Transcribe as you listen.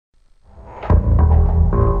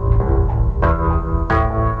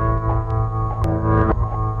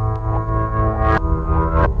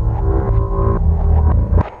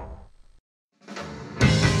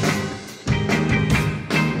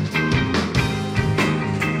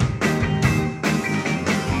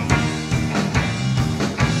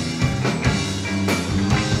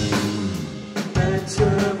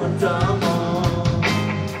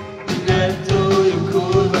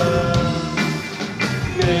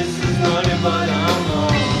stvari valjamo.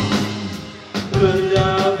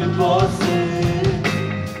 Prljavi bosi,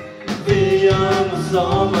 pijamo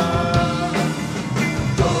soma.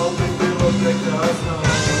 To bi bilo prekrasno.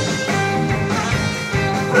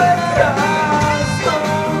 Prekrasno,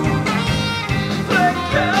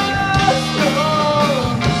 prekrasno.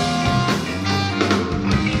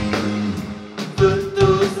 Vrtu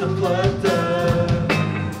se plete,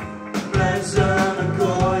 mreža na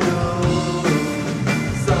koju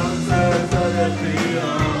sam se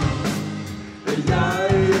zaljepio. Ja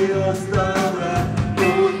i ostale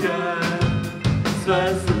ruke, sve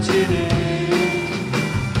se čini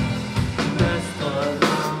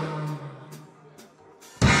nestvarno.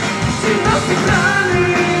 Ti nas i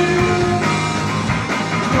hrani,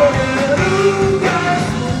 tvoje ruke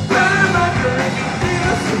su premake, ti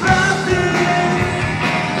nas i vrati.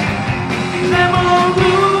 Ne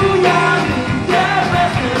mogu ja ni tebe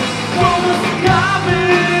se mogu se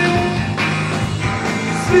javim.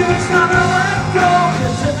 Svi već na daleko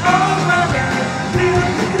bježe od mene, ti da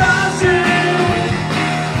ti tražim.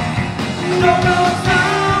 Dobro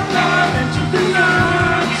znam da neću te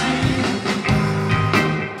naći.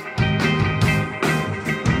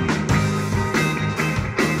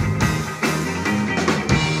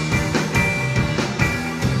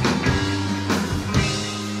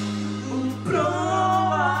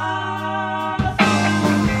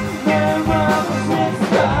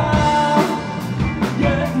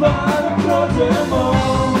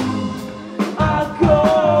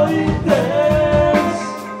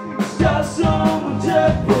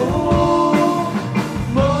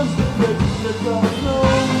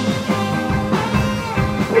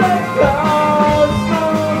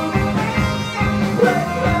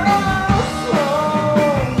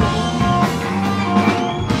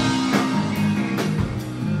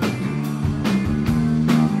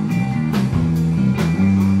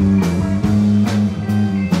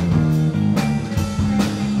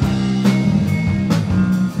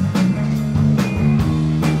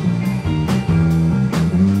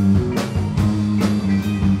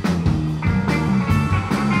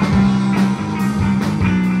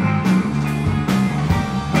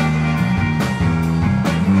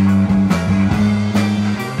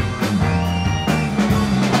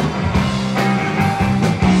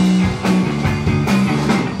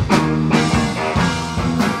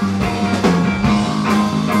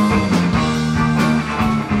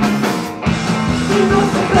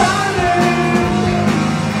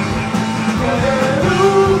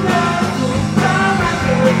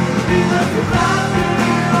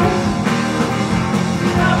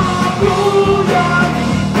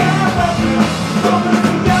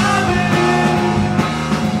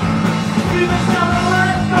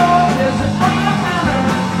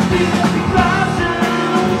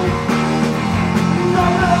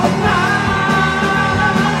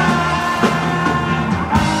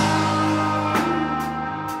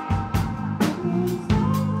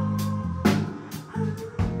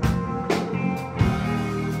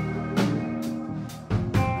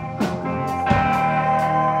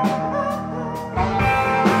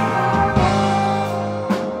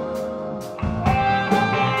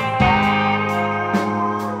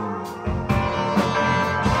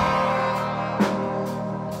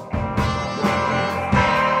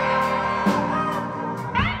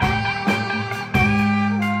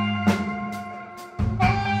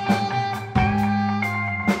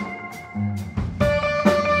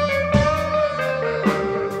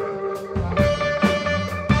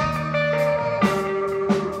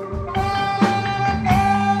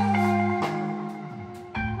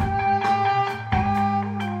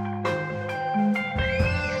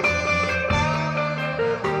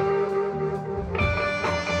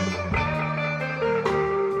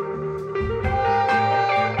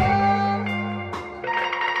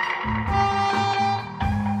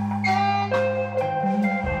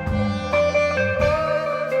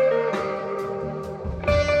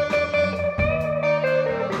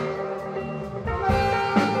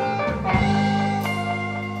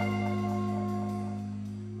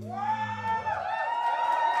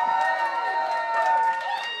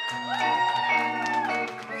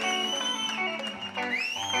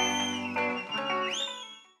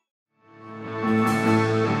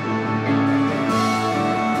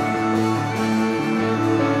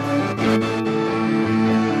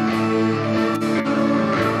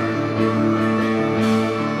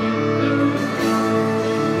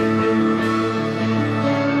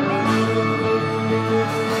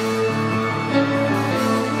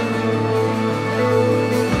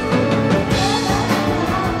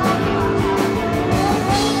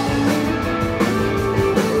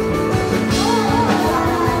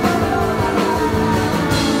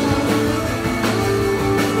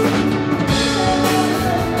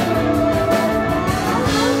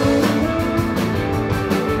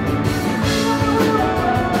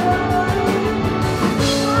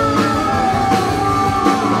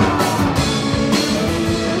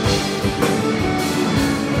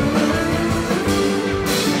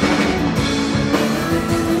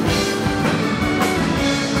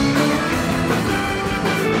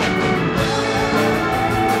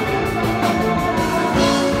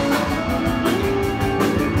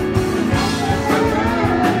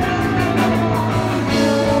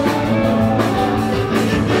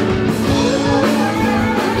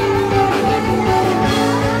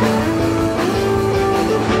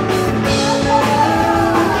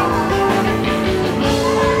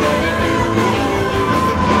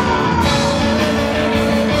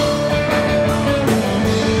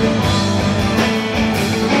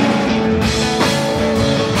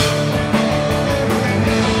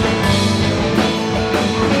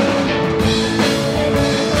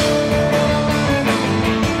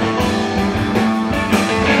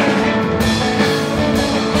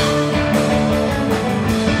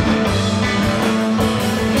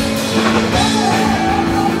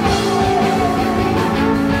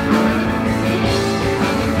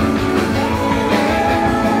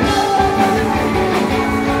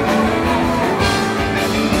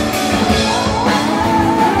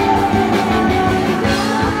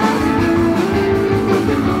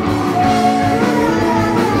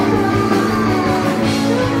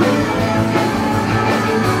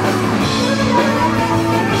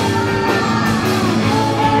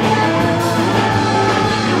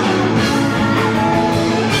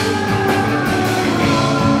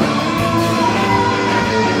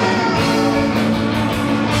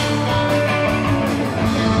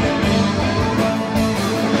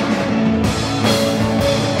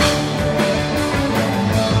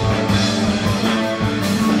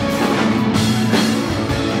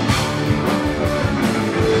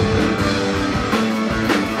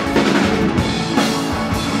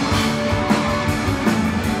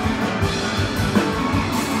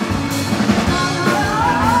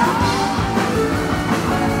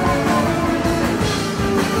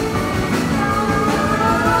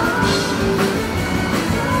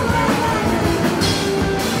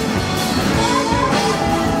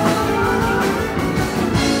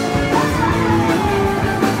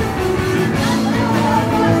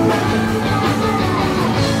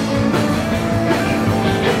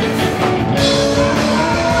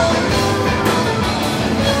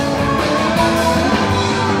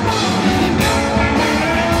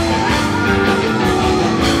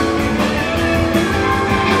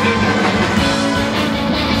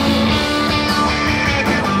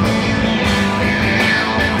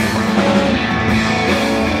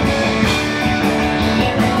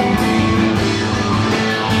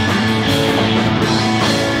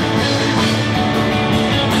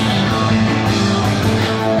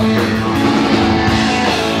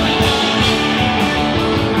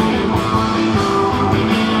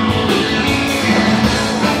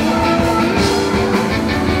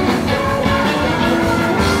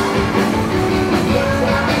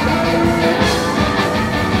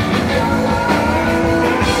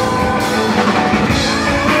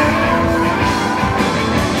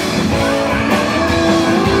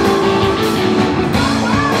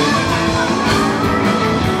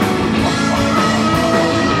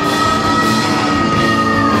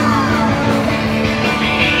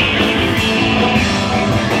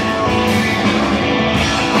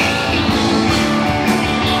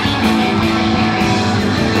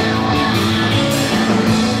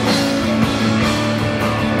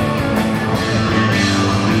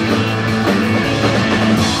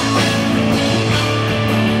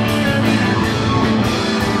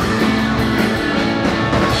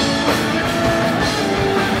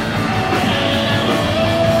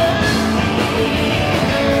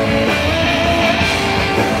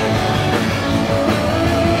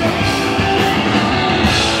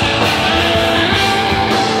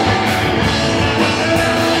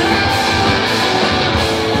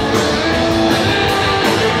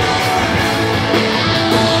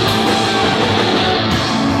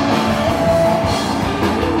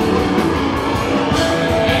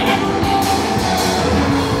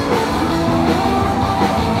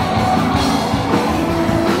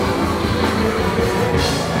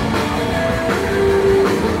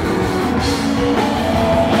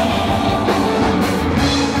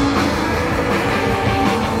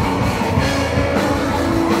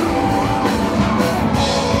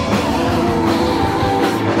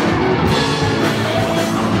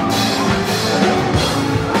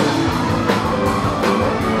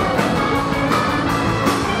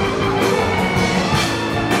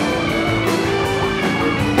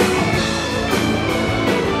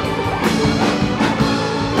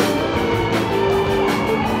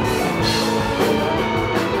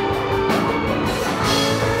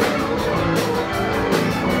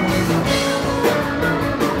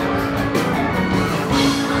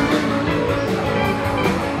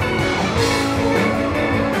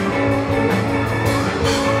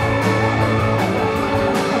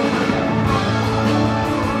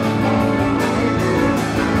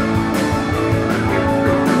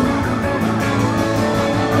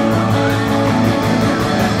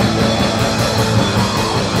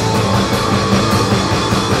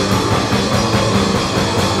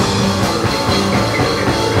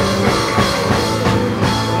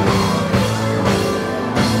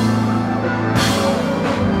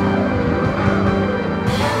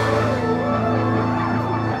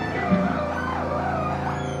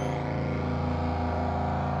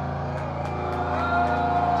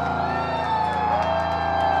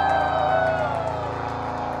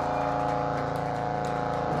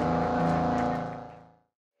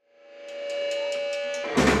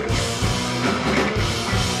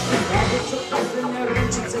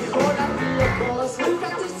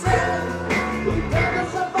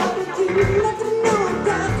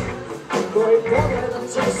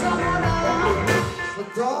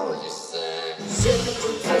 dođi se. Sjećat ću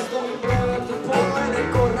cestom i brojati polene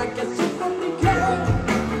korake suprotnike.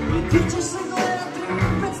 I ti ćeš se gledati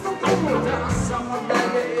 500 puta. Samo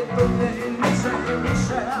dalje i dublje i više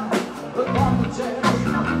odmah ćeš.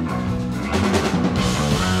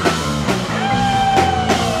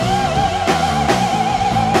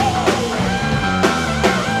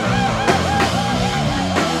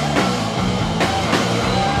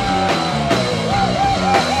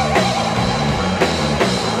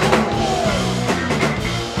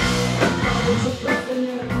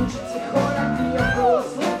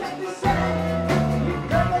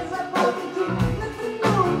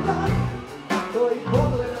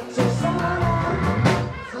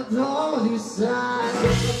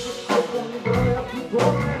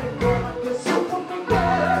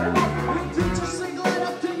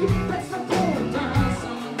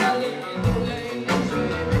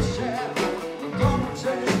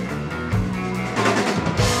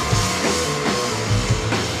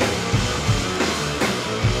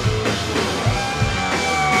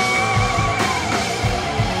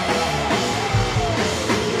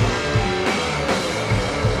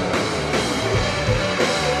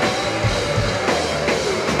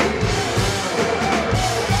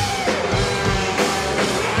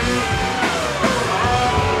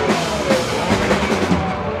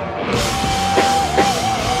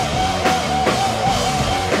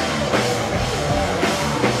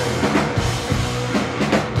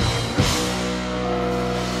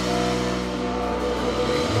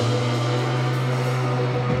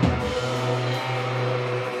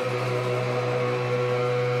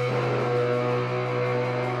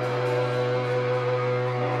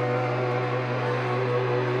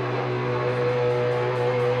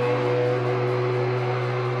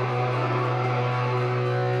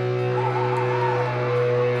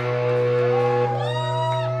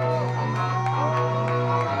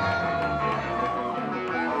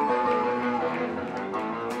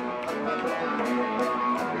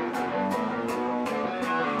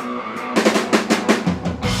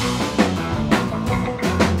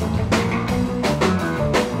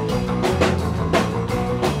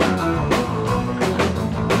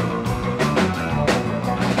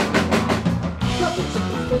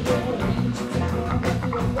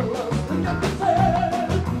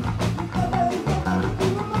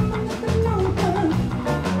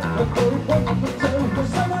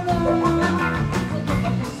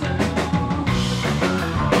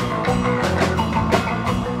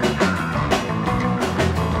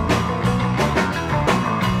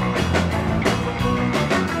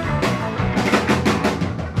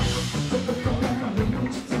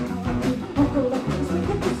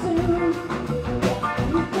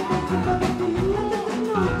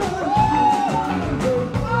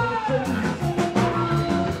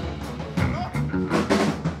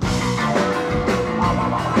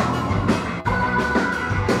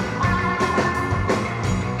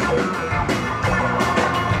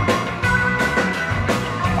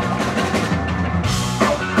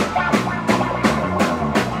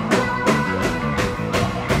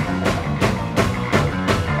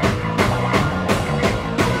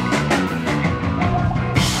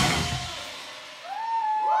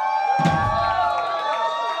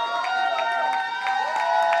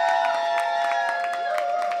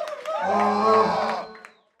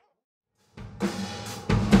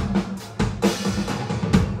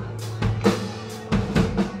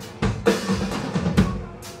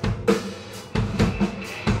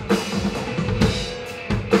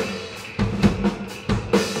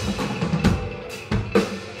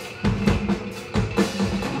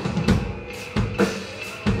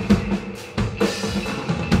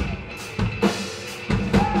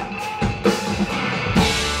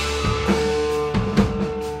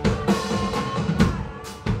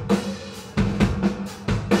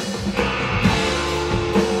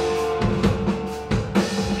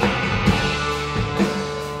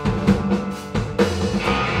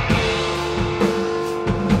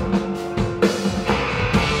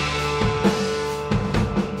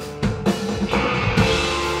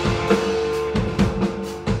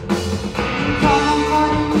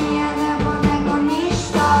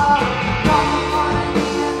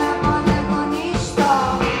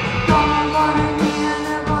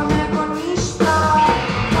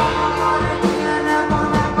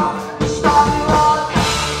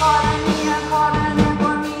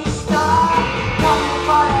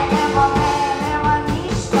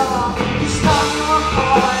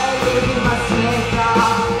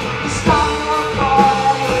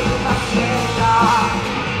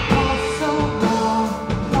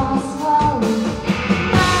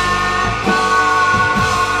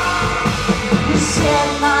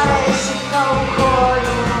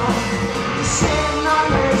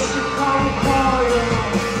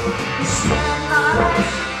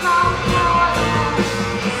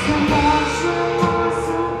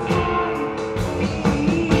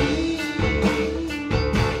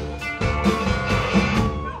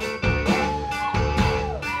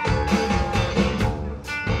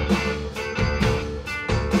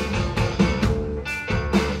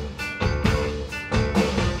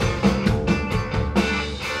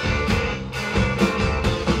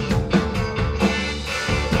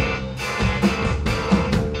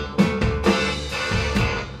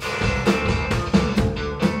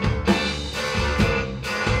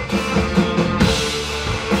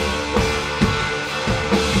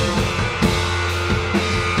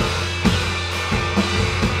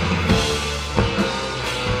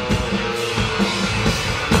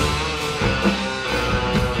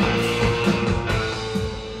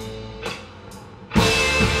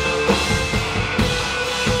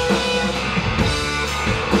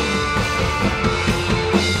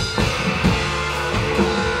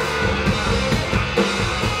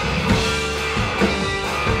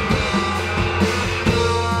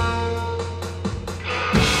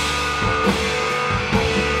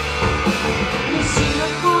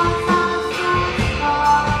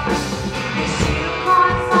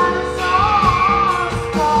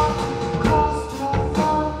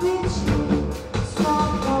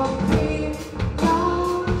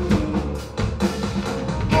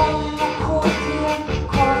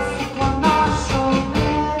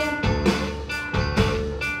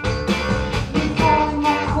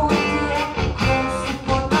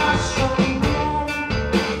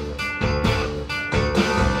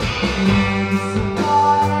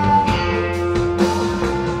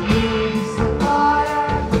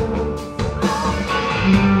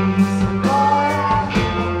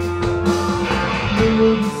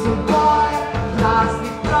 su boje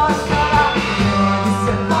praznih prostora. Ljudi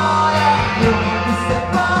se boje, ljudi se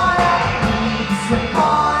boje, ljudi se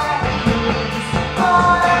boje, ljudi se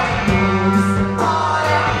boje, ljudi se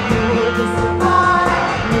boje, ljudi se boje,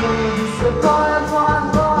 ljudi se boje, boje,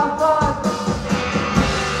 boje, boje.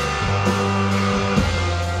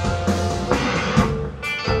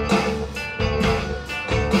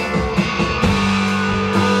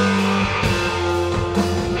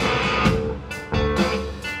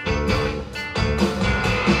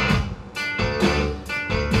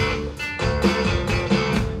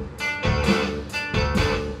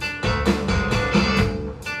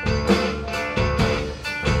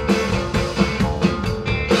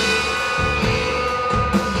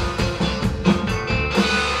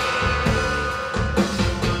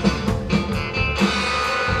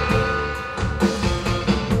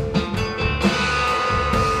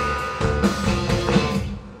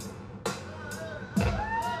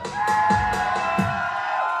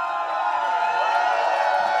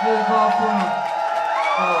 Hvala puno.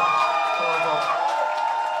 Hvala.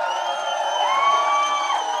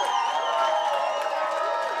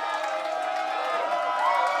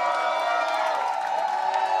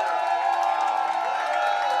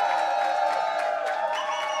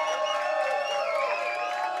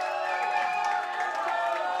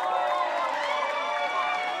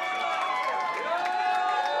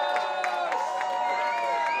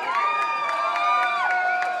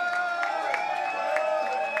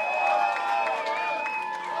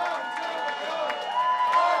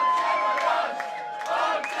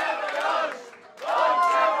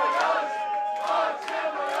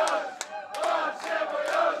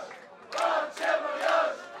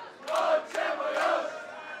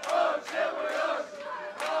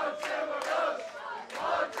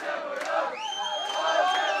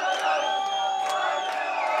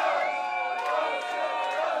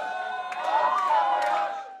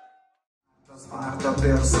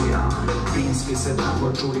 Persija, finski se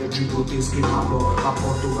tako čuje džibutijski mabo, a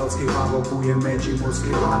portugalski vago kuje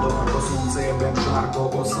međimurski lado. Ko sunce je ben žarko,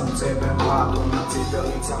 ko sunce je ben vlado, na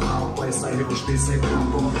cipelicama oplesaju šti se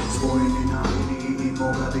kampo, svojeni na liniji i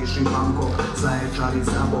Mogadiš i Bangkok, Zaječari,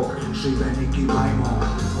 Zabok, Šibenik i Lajmo,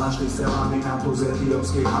 Lašti se lavina, tuz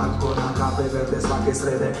etiopski hardkor, na kape verde svake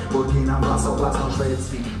srede, Burkina Faso, glasno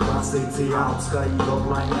švedski, klasici alpska i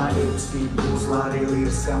oblanja epski, Tuzlari,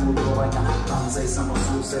 lirska mudrovanja, Tanzaj samo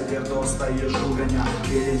sused jer dosta je žuganja,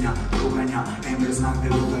 kjeljenja, žuganja, emir znak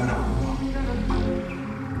delugara.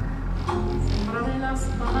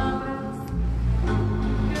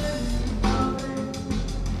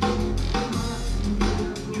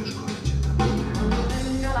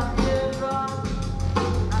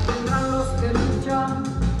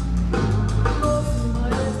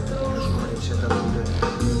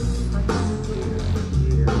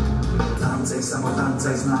 Samo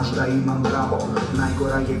tancaj, znaš da imam pravo,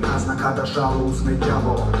 najgora je kazna kada šalu uzme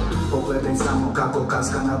đavo. Pogledaj samo kako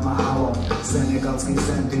kaska nad mahalom, senegalski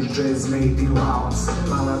sentiš, jazz made in Laos,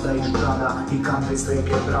 balada iz džada i country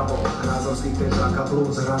streke bravo, razovskih težaka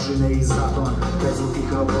blues, rašine i zaton,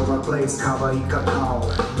 bezrukih robova, place, kava i kakao,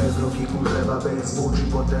 bezrukih muževa, bez vuči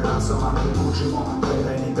po terasama, mi učimo,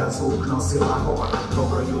 gledaj ni da zvuk nosi lahova,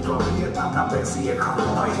 dobro jutro Vijetnam, na Persiji je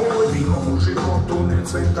Hanoj, nikom u životu ne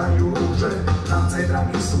cvetaju ruže, tancaj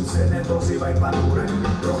dragi suze, ne dozivaj panure,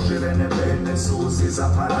 proširene vene suzi za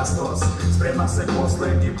parastos, sprema se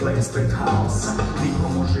poslednji ples pred haos.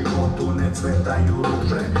 Nikom u životu ne cvetaju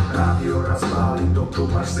ruže, radio raspali dok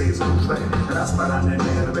čupaš se iz gužve, rasparane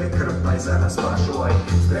nerve krpaj za raspašuvaj,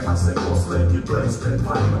 sprema se poslednji ples pred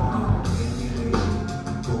vajnom. Emirej,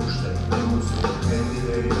 puštaj muziku,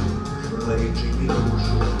 emirej, leči mi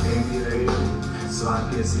dušu, emirej,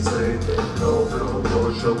 svake si srete, dobro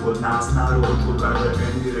došao kod nas na ručku, kaže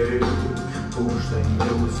emirej, puštaj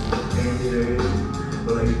muziku, emirej,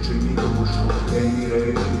 leči mi dušu,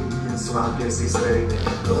 emirej, svake si srete,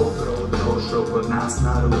 dobro došao kod nas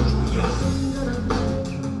na ručku.